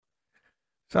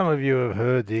Some of you have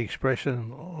heard the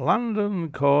expression London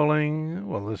calling.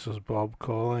 Well, this is Bob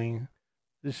calling.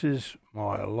 This is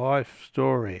my life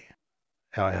story.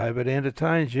 I hope it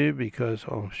entertains you because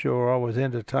I'm sure I was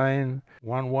entertained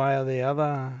one way or the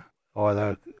other,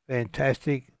 either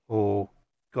fantastic or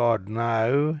God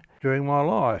no, during my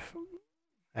life.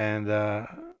 And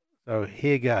so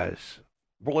here goes.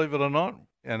 Believe it or not,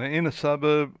 in an inner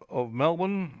suburb of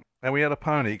Melbourne, and we had a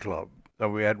pony club. So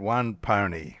we had one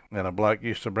pony, and a bloke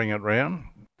used to bring it round,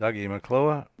 Dougie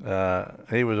McClure.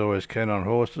 He was always keen on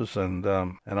horses, and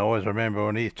I always remember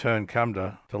when his turn come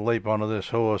to leap onto this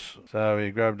horse. So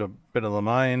he grabbed a bit of the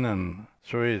mane and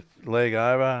threw his leg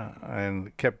over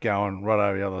and kept going right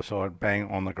over the other side, bang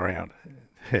on the ground.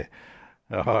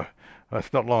 Oh,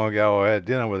 it's not long ago I had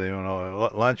dinner with him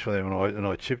and lunch with him, and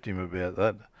I chipped him about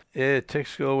that. Yeah, tech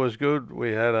school was good.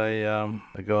 We had a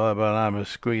guy by the name of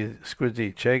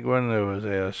Squizzy Chegwin, who was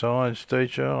our science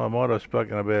teacher. I might have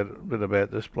spoken a bit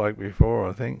about this bloke before,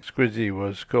 I think. Squizzy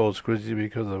was called Squizzy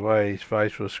because of the way his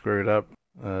face was screwed up.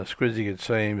 Squizzy could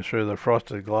see him through the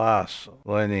frosted glass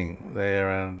leaning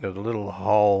there, and there was a little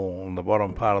hole in the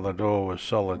bottom part of the door was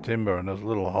solid timber, and there was a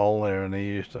little hole there, and he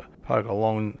used to poke a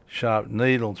long, sharp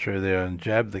needle through there and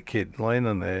jab the kid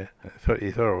leaning there.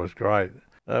 He thought it was great.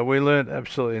 We learnt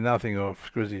absolutely nothing off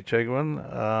Squizzy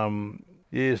Chegwin.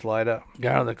 Years later,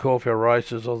 going to the Caulfield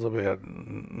races, I was about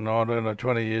 19 or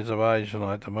 20 years of age, and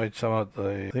I had to meet someone at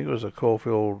I think it was the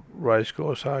Caulfield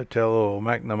Racecourse Hotel or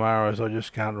McNamara's, I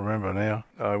just can't remember now.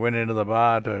 I went into the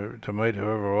bar to meet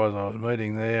whoever it was I was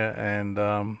meeting there, and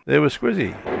there was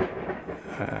Squizzy.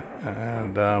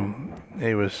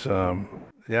 He was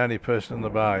the only person in the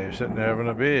bar. He was sitting there having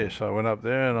a beer, so I went up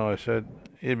there and I said,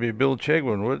 "You'd be Bill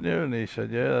Chegwin, wouldn't you?" And he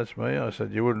said, "Yeah, that's me." I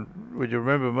said, would you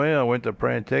remember me? I went to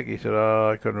Prantec. He said,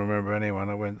 "Oh, I couldn't remember anyone.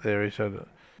 I went there." He said,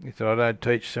 "I don't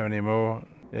teach there anymore."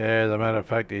 Yeah, as a matter of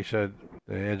fact, he said,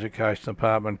 the education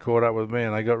department caught up with me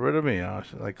and they got rid of me. I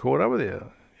said, "They caught up with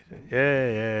you?" He said,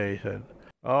 "Yeah, he said.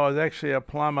 I was actually a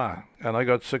plumber, and I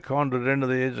got seconded into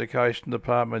the education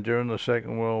department during the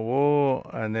Second World War,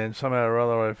 and then somehow or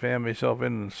other I found myself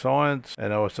in science,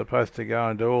 and I was supposed to go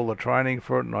and do all the training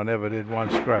for it, and I never did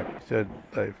one scrap." He said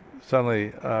they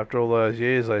suddenly, after all those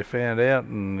years, they found out,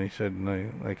 and he said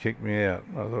they kicked me out.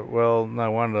 I thought, well, no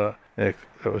wonder. It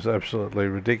was absolutely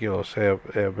ridiculous how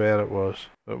bad it was.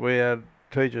 But we had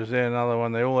teachers there, another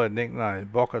one, they all had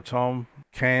nicknames: Bocker Tom,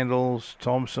 Candles,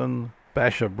 Thompson,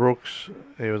 Basher Brooks,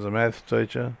 he was a maths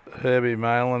teacher. Herbie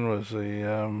Malin was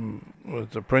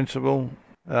the principal.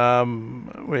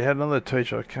 We had another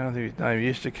teacher, I can't think of his name. He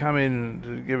used to come in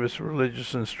to give us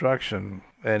religious instruction,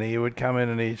 and he would come in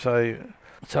and he'd say,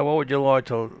 "So what would you like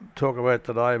to talk about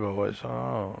today, boys?"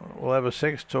 "Oh, we'll have a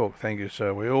sex talk, thank you,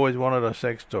 sir." We always wanted a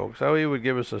sex talk, so he would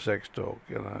give us a sex talk,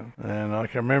 And I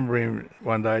can remember him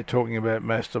one day talking about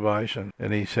masturbation,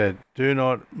 and he said, "Do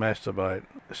not masturbate.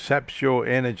 Saps your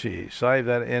energy. Save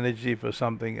that energy for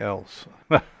something else."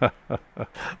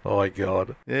 Oh,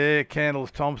 God. Yeah,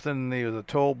 Candles Thompson, he was a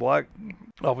tall bloke,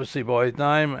 obviously by his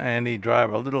name, and he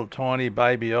drove a little tiny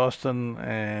baby Austin,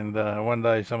 and one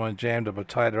day someone jammed a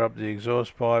potato up the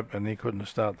exhaust pipe and he couldn't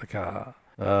start the car.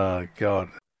 Oh, God.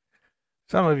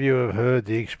 Some of you have heard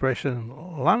the expression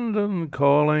London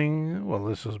calling. Well,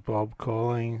 this is Bob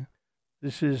calling.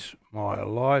 This is my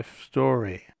life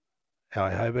story.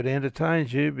 I hope it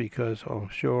entertains you because I'm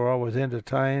sure I was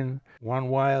entertained one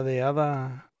way or the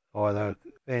other, either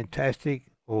fantastic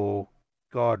or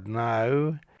God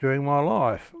no, during my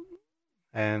life.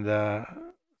 And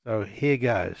so here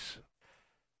goes.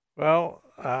 Well,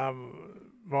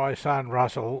 my son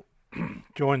Russell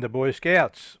joined the Boy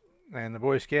Scouts, and the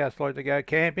Boy Scouts like to go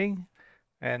camping,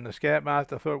 and the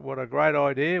Scoutmaster thought, what a great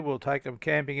idea, we'll take them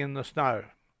camping in the snow.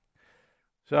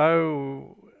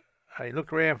 So he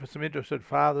looked around for some interested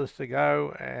fathers to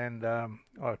go, and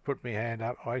I put my hand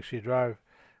up. I actually drove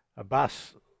a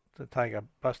bus to take a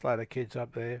busload of kids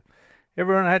up there.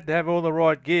 Everyone had to have all the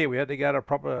right gear. We had to go to a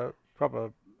proper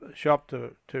shop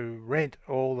to rent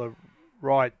all the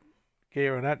right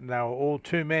gear and that, and they were all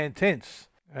two-man tents.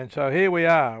 And so here we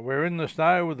are. We're in the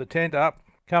snow with the tent up.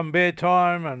 Come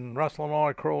bedtime, and Russell and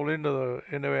I crawled into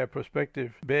our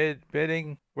prospective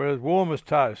bedding. We're as warm as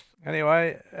toast.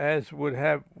 Anyway, as would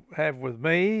have with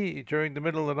me during the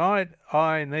middle of the night,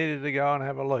 I needed to go and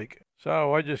have a leak.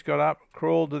 So I just got up,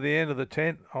 crawled to the end of the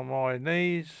tent on my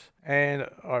knees, and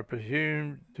I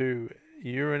presumed to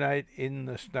urinate in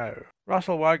the snow.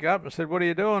 Russell woke up and said, "What are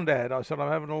you doing, Dad?" I said,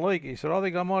 "I'm having a leak." He said, "I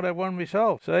think I might have one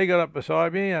myself." So he got up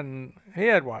beside me and he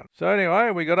had one. So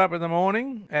anyway, we got up in the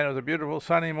morning, and it was a beautiful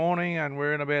sunny morning, and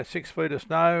we're in about 6 feet of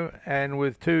snow and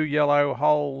with two yellow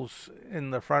holes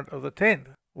in the front of the tent.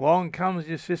 Along comes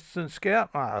the assistant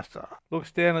scoutmaster,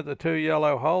 looks down at the 2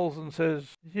 yellow holes and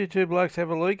says, "Did you 2 blokes have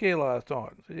a leak here last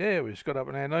night?" I said, "Yeah, we just got up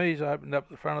on our knees, opened up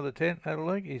the front of the tent, had a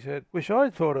leak." He said, "Wish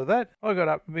I'd thought of that. I got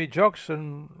up in me jocks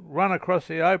and run across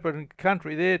the open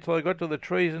country there till I got to the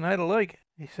trees and had a leak."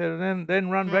 He said, "and then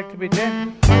run back to me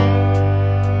tent."